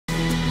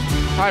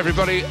Hi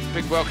everybody,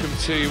 big welcome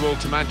to you all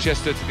to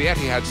Manchester, to the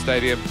Etihad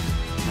Stadium,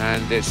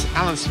 and it's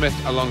Alan Smith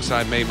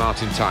alongside me,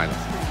 Martin Tyler.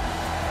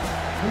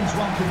 Please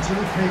welcome to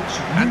the pitch.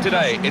 And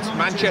today it's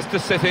Manchester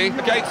City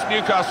against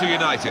Newcastle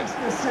United.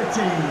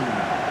 City.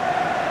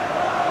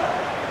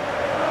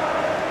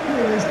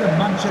 Here is the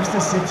Manchester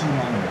City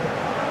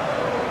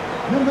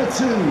lineup. Number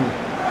 2,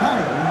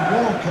 Kyle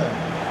Walker.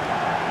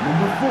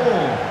 Number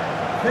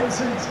 4,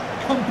 Vincent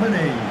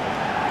Kompany.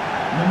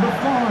 Number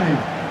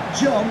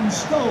 5, John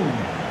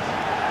Stone.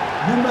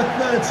 Number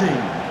 30,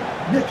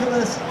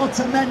 Nicholas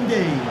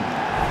Otamendi.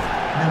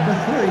 Number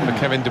 3, For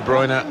Kevin De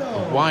Bruyne,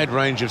 a wide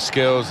range of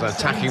skills, an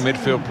attacking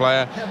midfield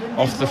player,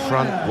 off the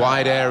front,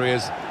 wide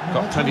areas,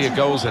 got plenty of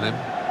goals in him.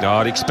 No,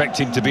 I'd expect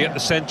him to be at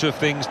the centre of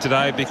things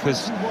today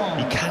because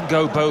he can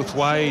go both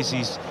ways.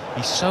 He's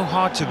so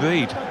hard to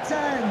read.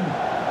 10,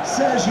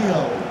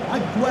 Sergio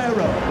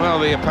Aguero. Well,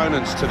 the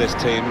opponents to this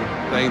team,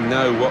 they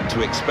know what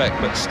to expect,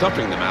 but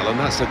stopping them, Alan,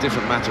 that's a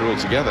different matter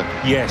altogether.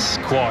 Yes,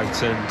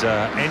 quite,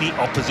 and any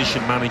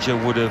opposition manager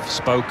would have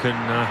spoken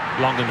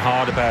long and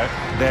hard about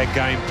their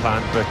game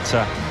plan, but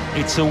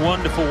it's a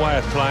wonderful way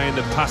of playing,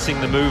 the passing,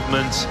 the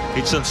movement.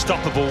 It's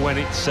unstoppable when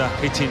it's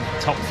hitting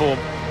top form.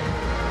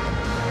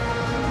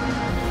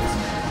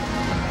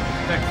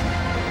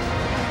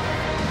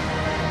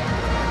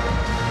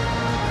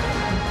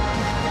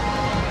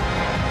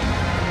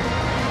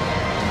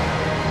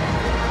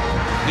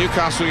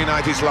 Newcastle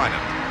United's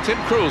lineup. Tim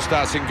Krul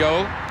starts in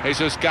goal.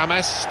 Jesus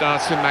Games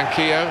starts in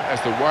Manquillo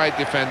as the wide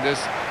defenders.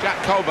 Jack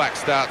Colback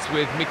starts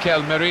with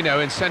Mikel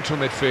Merino in central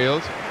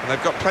midfield. And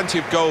they've got plenty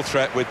of goal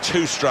threat with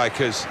 2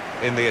 strikers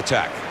in the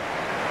attack.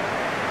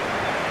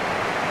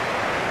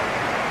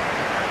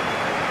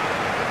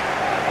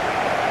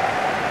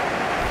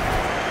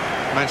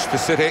 Manchester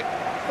City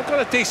have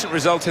got a decent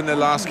result in their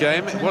last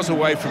game. It was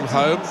away from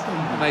home,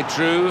 and they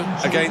drew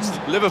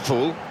against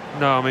Liverpool.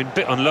 No, I mean, a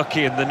bit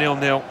unlucky in the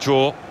 0-0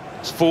 draw.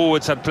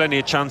 Forwards had plenty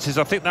of chances.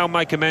 I think they'll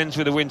make amends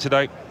with a win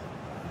today.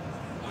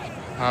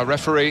 Our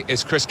referee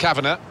is Chris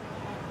Kavanagh.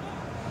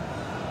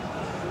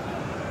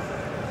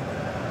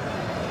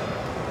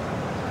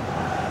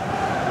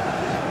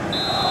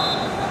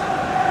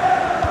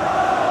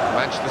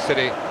 Manchester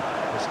City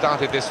have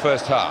started this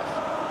first half.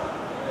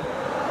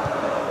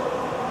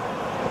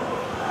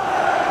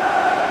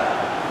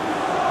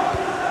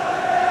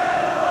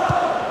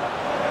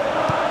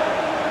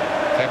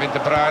 Kevin De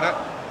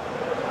Bruyne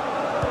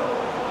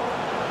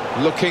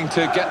looking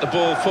to get the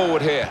ball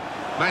forward here.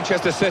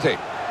 Manchester City.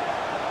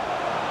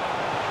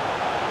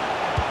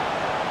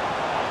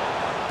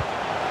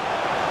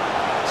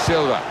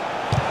 Silva.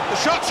 The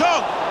shot's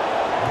on!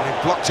 And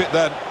he blocked it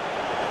then.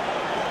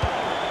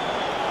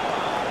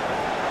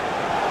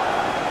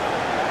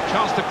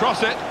 Chance to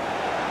cross it.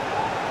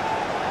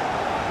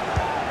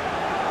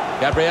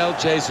 Gabriel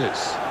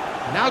Jesus.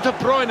 Now De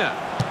Bruyne.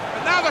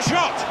 And now the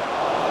shot!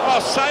 Oh,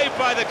 saved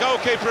by the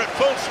goalkeeper at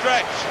full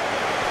stretch.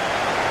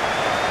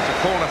 It's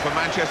a corner for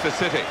Manchester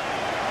City.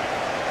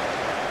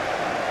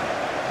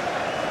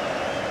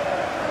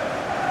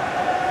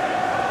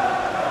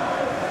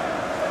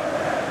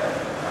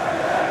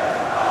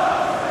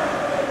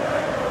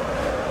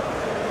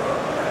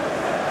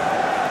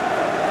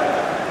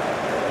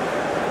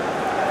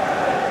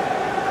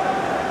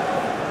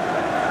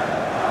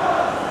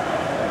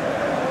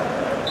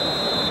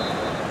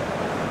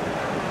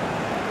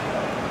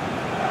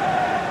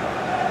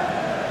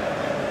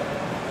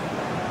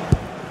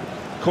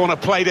 Corner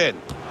played in.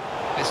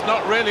 It's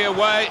not really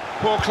away.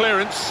 Poor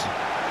clearance.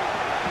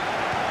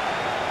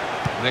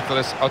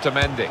 Nicholas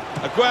Otamendi.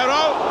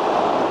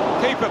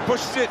 Aguero! Keeper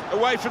pushes it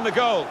away from the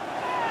goal.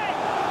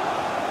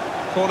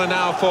 Corner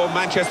now for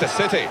Manchester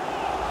City.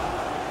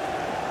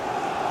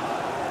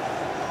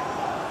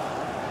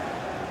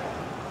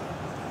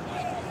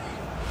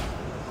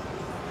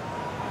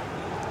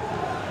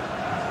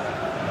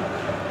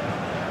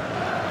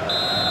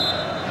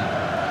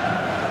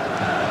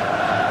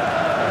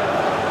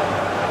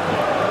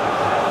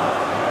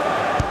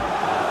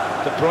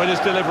 De Bruyne's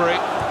delivery.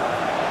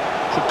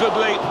 It's a good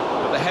leap,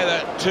 but the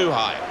header too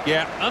high.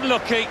 Yeah,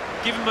 unlucky.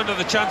 Give him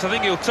another chance. I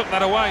think he'll tuck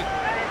that away.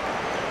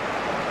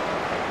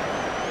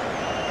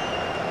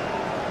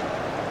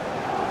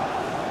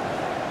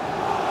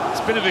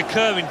 It's been a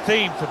recurring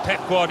theme for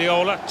Pep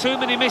Guardiola. Too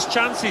many missed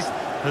chances,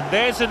 and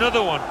there's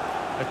another one.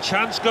 A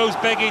chance goes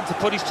begging to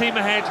put his team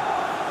ahead.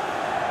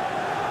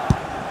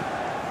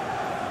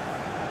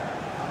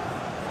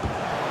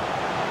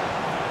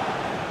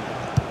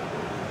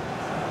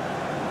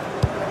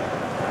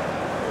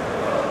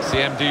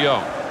 CM de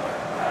Jong.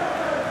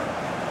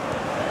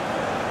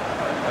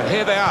 And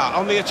here they are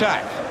on the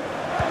attack.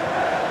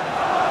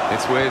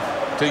 It's with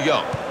de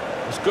Jong.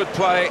 It was good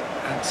play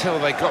until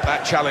they got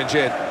that challenge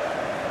in.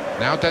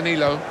 Now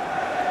Danilo.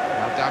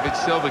 Now David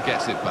Silva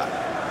gets it back.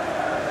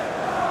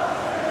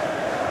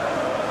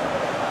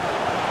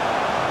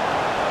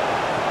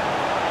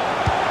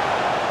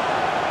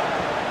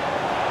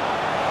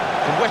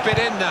 Can whip it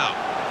in now.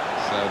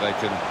 So they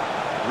can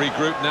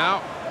regroup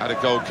now at a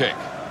goal kick.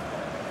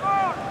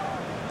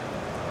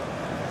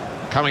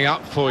 Coming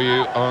up for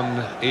you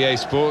on EA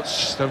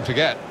Sports, don't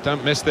forget,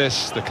 don't miss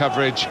this, the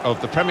coverage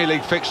of the Premier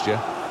League fixture.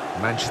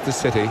 Manchester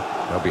City,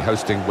 they'll be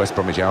hosting West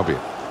Bromwich Albion.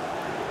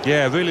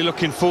 Yeah, really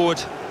looking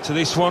forward to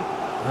this one.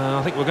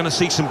 I think we're going to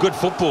see some good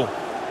football.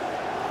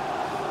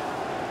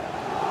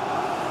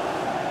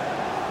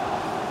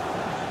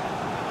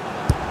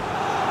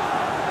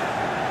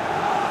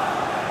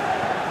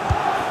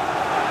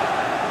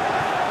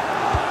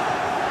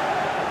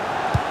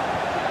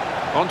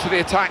 On to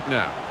the attack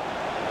now.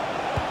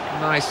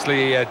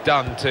 Nicely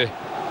done to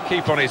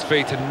keep on his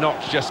feet and not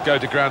just go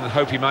to ground and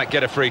hope he might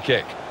get a free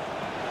kick.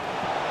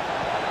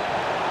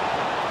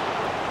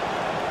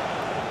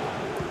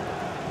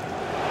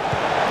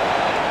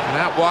 And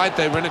out wide,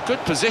 they were in a good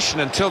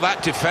position until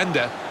that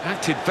defender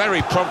acted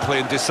very promptly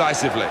and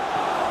decisively.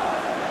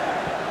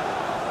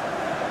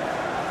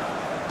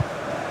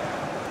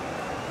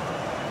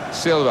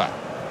 Silva.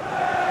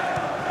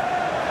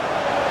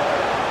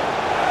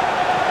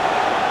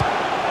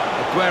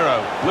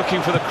 Aguero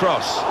looking for the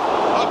cross.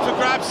 Up for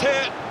grabs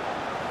here.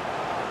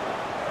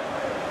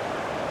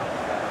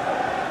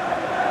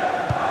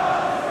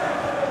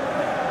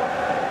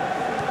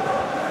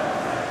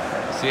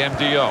 CM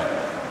de Jong.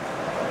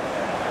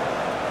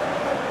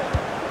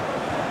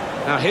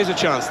 Now here's a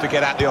chance to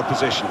get at the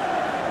opposition.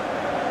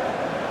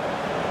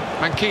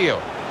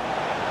 Manquillo.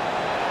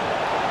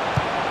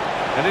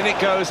 And in it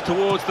goes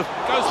towards the...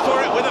 goes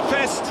for it with a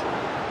fist.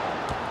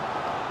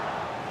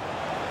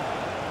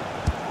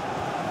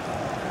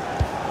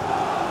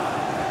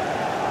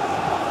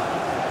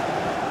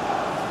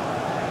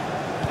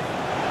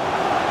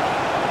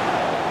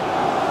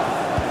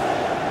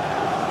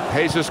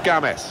 Jesus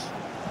Games.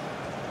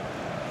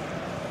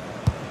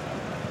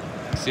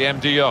 CM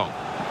de Jong.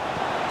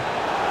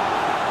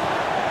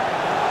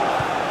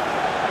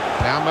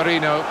 Now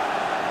Marino.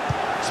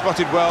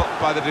 Spotted well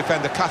by the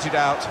defender, cut it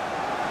out.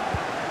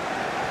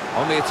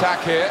 On the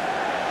attack here.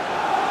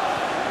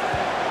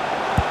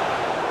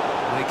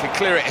 And he can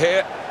clear it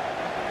here.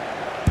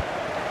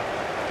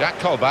 Jack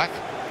Colback.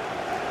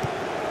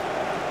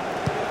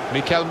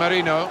 Mikel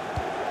Merino.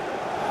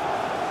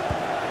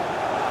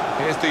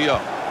 Here's de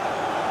Jong.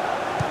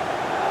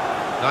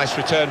 Nice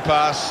return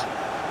pass.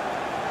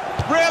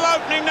 Real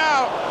opening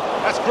now.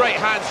 That's great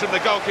hands from the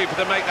goalkeeper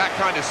to make that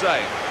kind of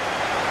save.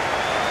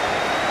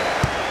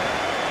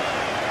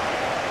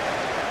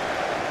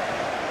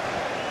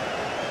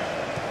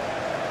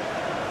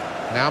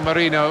 Now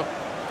Marino.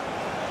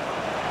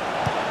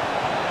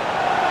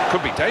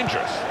 Could be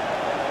dangerous.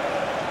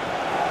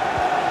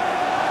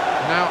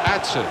 Now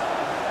Atsu.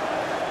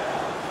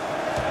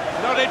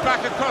 Nodded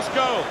back across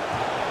goal.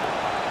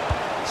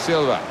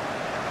 Silva.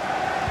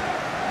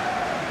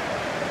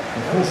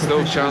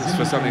 Still chance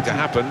for something to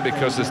happen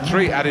because there's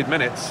 3 added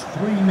minutes.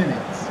 3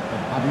 minutes of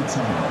added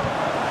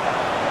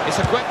time. It's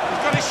a quick...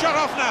 He's got his shot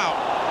off now.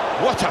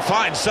 What a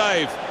fine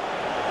save.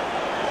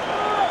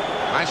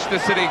 Manchester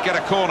City get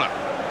a corner.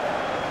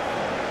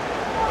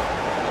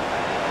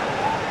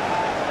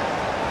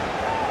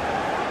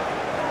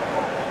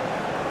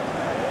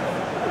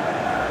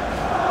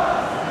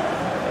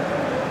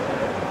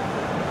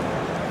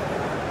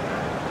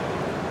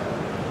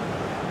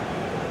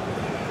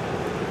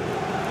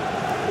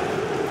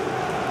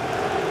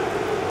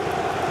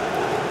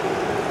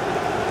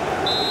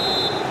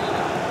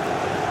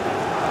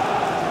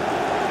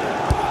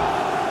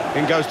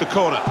 In goes the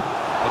corner.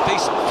 A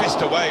decent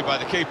fist away by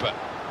the keeper.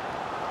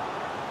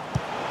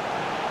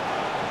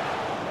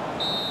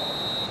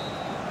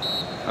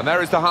 And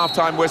there is the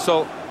half-time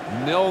whistle.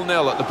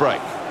 0-0 at the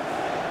break.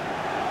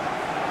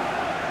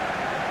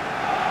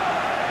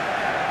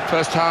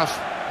 First half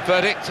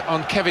verdict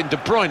on Kevin De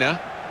Bruyne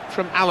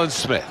from Alan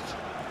Smith.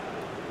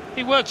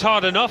 He worked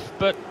hard enough,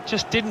 but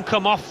just didn't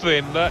come off for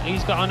him. But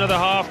he's got another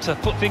half to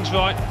put things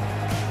right.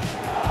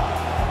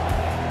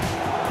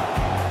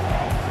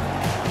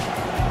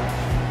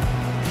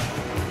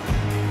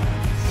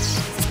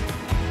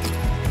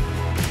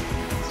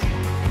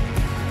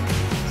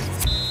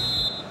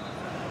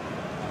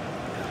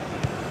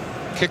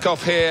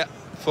 Kick-off here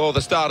for the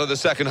start of the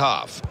second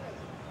half.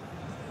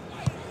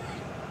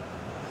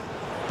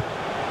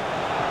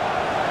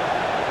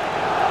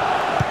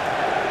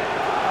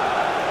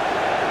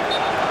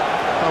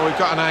 Well, we've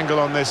got an angle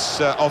on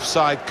this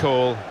offside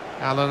call,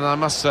 Alan, and I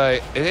must say,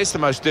 it is the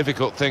most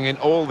difficult thing in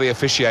all the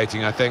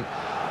officiating, I think.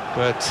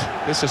 But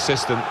this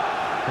assistant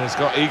has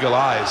got eagle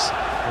eyes.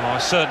 Well, I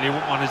certainly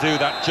wouldn't want to do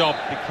that job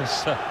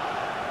because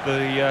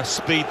the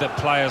speed that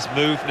players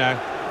move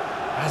now.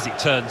 As it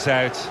turns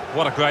out,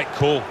 what a great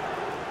call.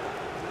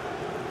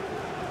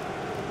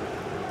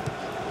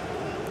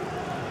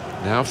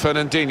 Now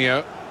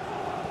Fernandinho.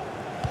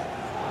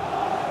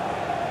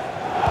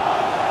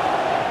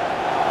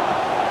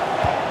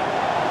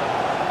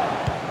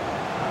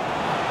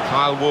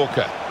 Kyle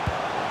Walker.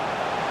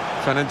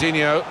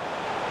 Fernandinho.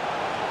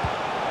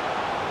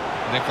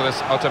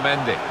 Nicolas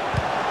Otamendi.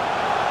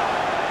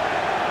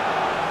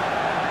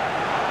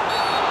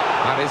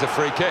 That is a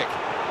free kick.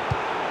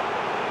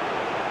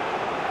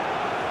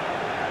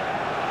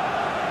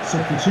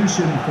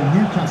 Substitution for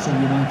Newcastle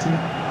United.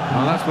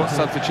 Well, that's what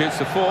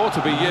substitutes are for,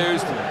 to be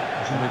used.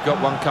 And we've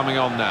got one coming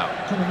on now.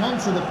 Coming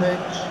onto the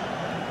pitch,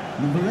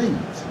 number 8,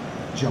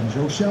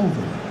 Jonjo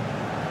Shelvey.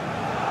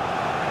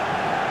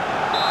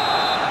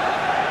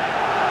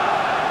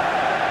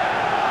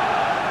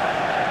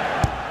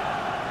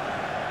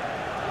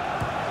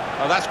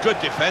 Oh, that's good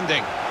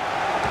defending.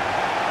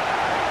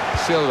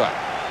 Silva.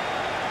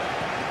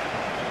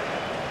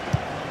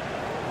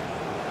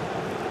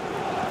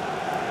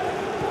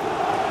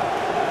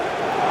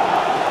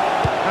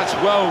 That's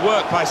well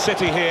worked by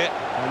City here,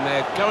 and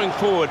they're going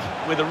forward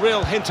with a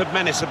real hint of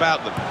menace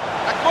about them.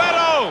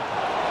 Aguero!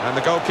 And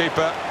the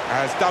goalkeeper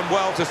has done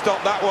well to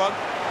stop that one.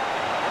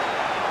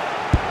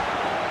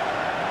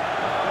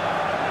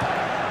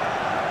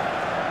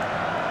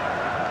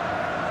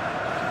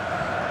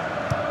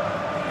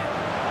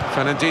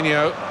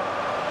 Fernandinho.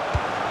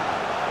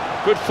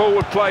 Good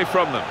forward play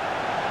from them.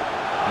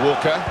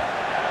 Walker.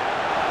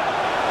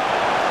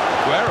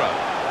 Aguero.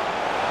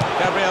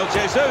 Gabriel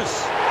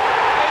Jesus.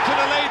 Into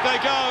the lead they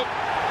go.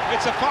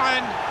 It's a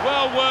fine,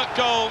 well-worked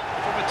goal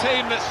from a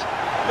team that's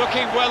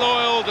looking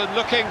well-oiled and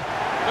looking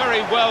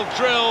very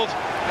well-drilled.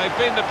 They've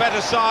been the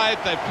better side.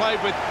 They've played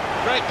with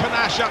great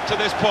panache up to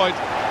this point,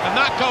 and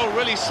that goal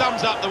really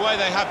sums up the way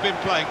they have been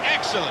playing.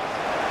 Excellent.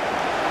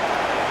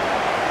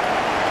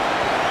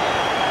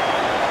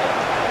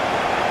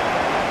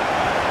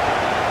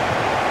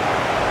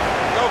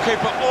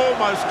 Goalkeeper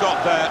almost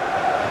got there,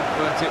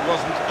 but it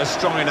wasn't a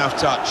strong enough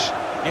touch.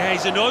 Yeah,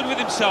 he's annoyed with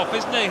himself,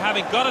 isn't he?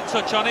 Having got a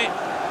touch on it,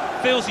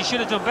 feels he should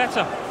have done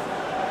better.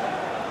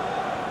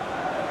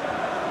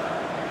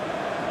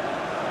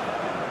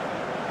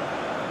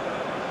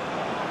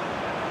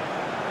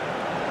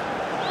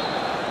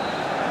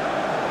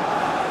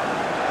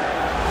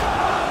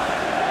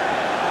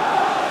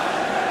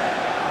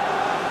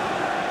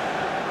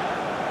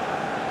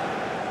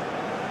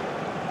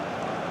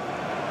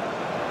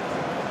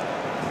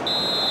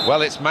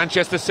 Well, it's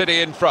Manchester City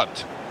in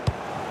front.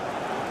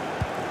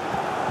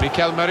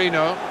 Mikel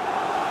Merino.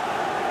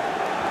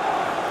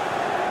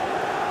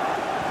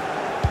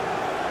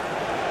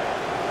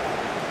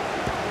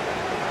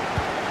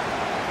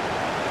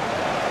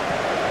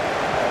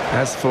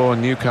 As for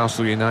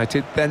Newcastle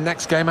United, their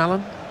next game,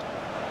 Alan?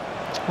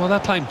 Well, they're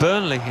playing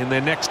Burnley in their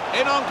next...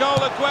 In on goal,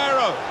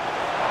 Aguero.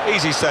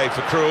 Easy save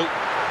for Krul.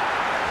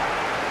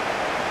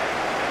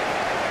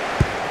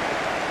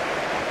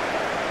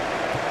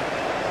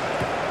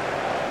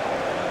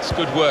 It's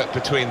good work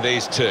between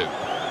these two.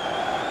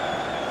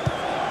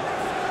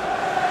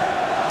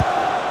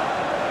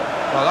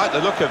 I like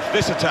the look of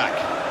this attack.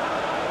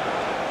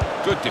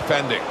 Good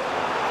defending.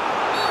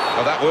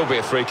 Well, that will be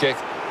a free kick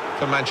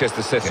for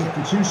Manchester City.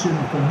 Substitution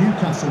for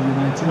Newcastle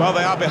United. Well,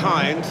 they are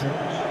behind,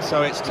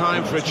 so it's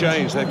time for a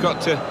change. They've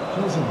got to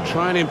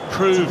try and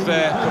improve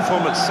their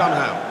performance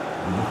somehow.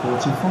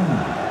 Number 45,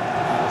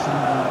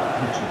 Alexander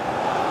Mitchell.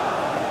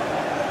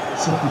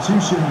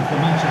 Substitution for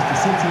Manchester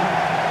City.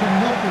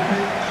 Coming off the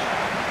pitch,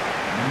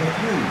 number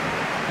 3,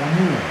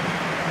 Danilo.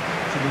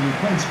 To be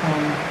replaced by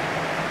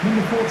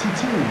number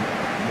 42,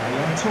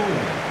 Yaya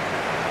Toure.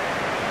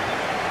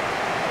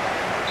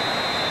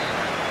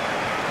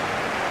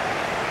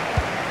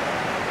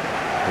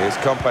 Here's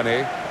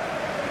Company.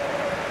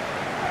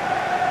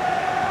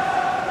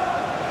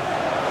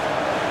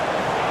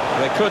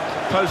 They could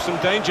pose some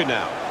danger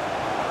now.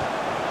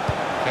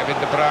 Kevin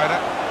De Bruyne.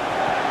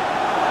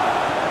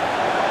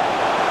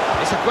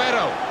 It's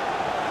Aguero.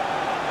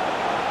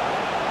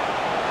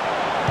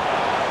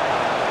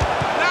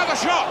 Now the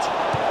shot!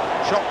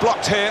 Shot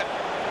blocked here.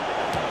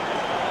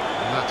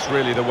 And that's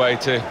really the way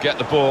to get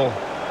the ball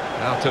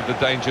out of the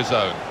danger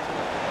zone.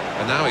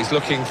 And now he's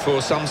looking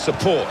for some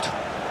support.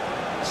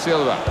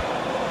 Silva.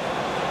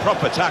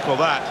 Proper tackle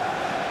that.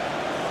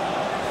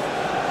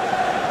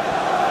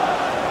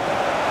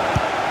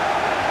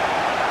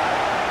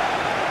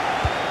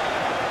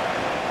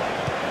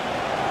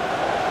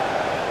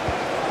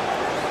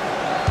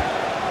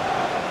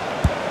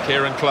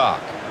 Kieran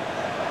Clark.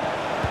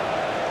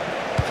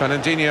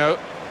 Fernandinho.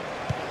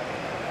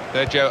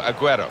 Sergio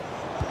Aguero.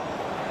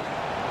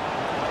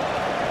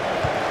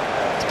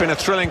 It's been a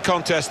thrilling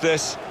contest,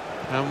 this,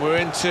 and we're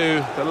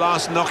into the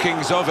last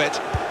knockings of it.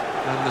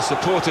 And the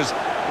supporters,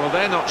 well,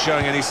 they're not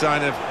showing any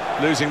sign of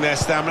losing their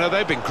stamina.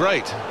 They've been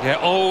great. Yeah,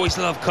 always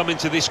love coming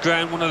to this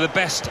ground. One of the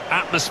best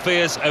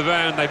atmospheres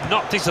around. They've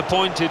not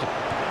disappointed.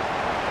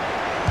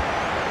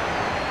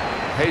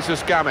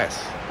 Jesus Games.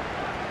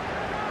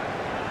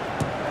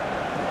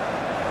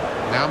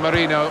 Now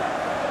Merino.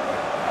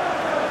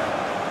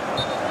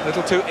 A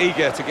little too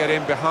eager to get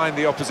in behind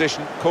the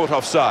opposition, caught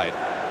offside.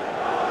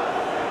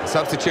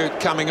 Substitute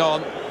coming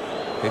on.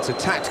 It's a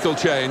tactical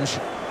change.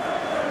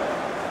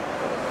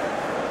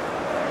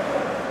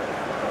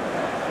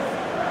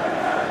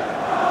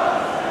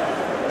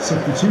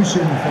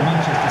 Substitution for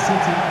Manchester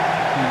City,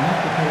 coming off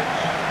the pitch,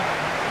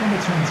 number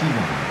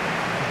 21,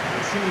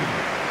 Silva.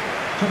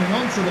 Coming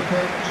onto the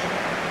pitch,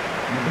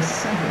 number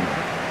 7,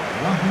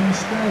 Raheem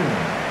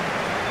Sterling.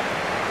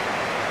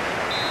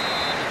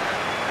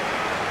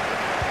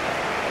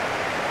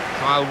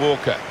 Kyle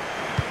Walker.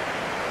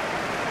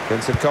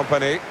 Vincent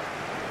Kompany.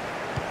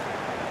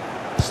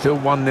 Still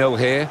 1-0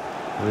 here,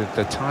 with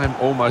the time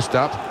almost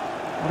up.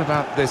 What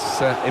about this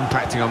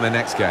impacting on the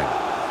next game?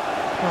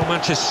 Well,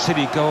 Manchester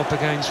City go up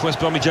against West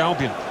Bromwich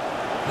Albion.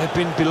 They've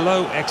been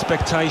below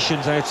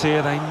expectations out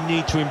here. They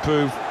need to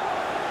improve.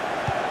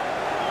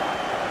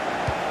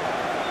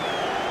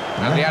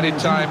 And the added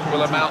time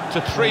will amount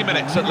to 3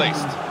 minutes at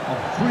least.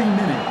 3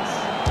 minutes.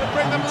 To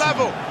bring them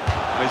level.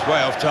 He's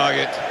way off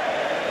target.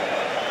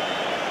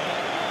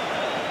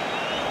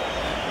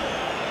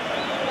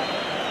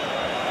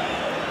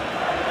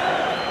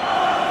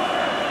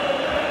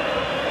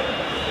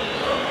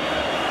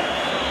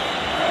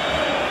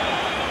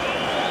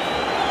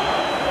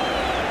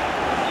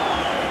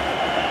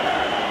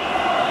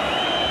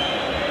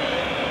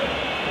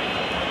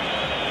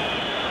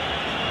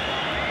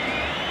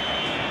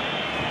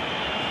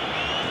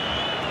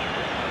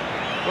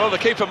 Well, the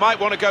keeper might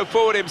want to go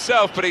forward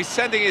himself, but he's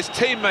sending his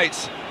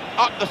teammates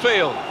up the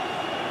field.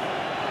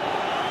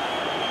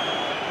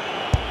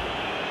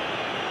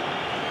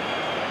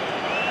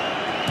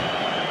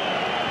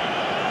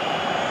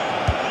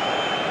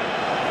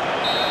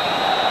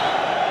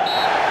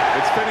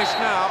 It's finished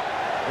now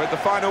with the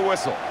final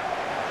whistle.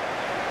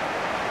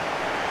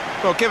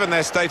 Well, given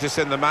their status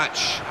in the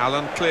match,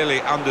 Alan,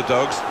 clearly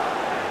underdogs,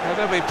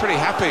 they'll be pretty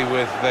happy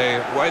with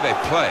the way they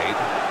played.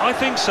 I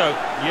think so.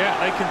 Yeah,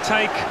 they can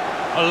take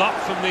a lot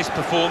from this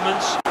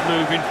performance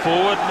moving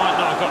forward. Might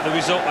not have got the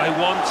result they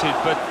wanted,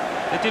 but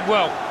they did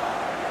well.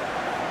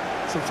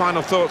 Some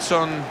final thoughts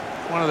on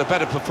one of the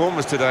better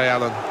performers today,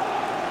 Alan?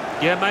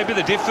 Yeah, maybe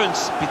the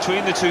difference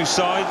between the two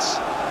sides.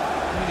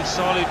 Really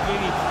solid,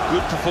 really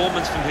good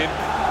performance from him.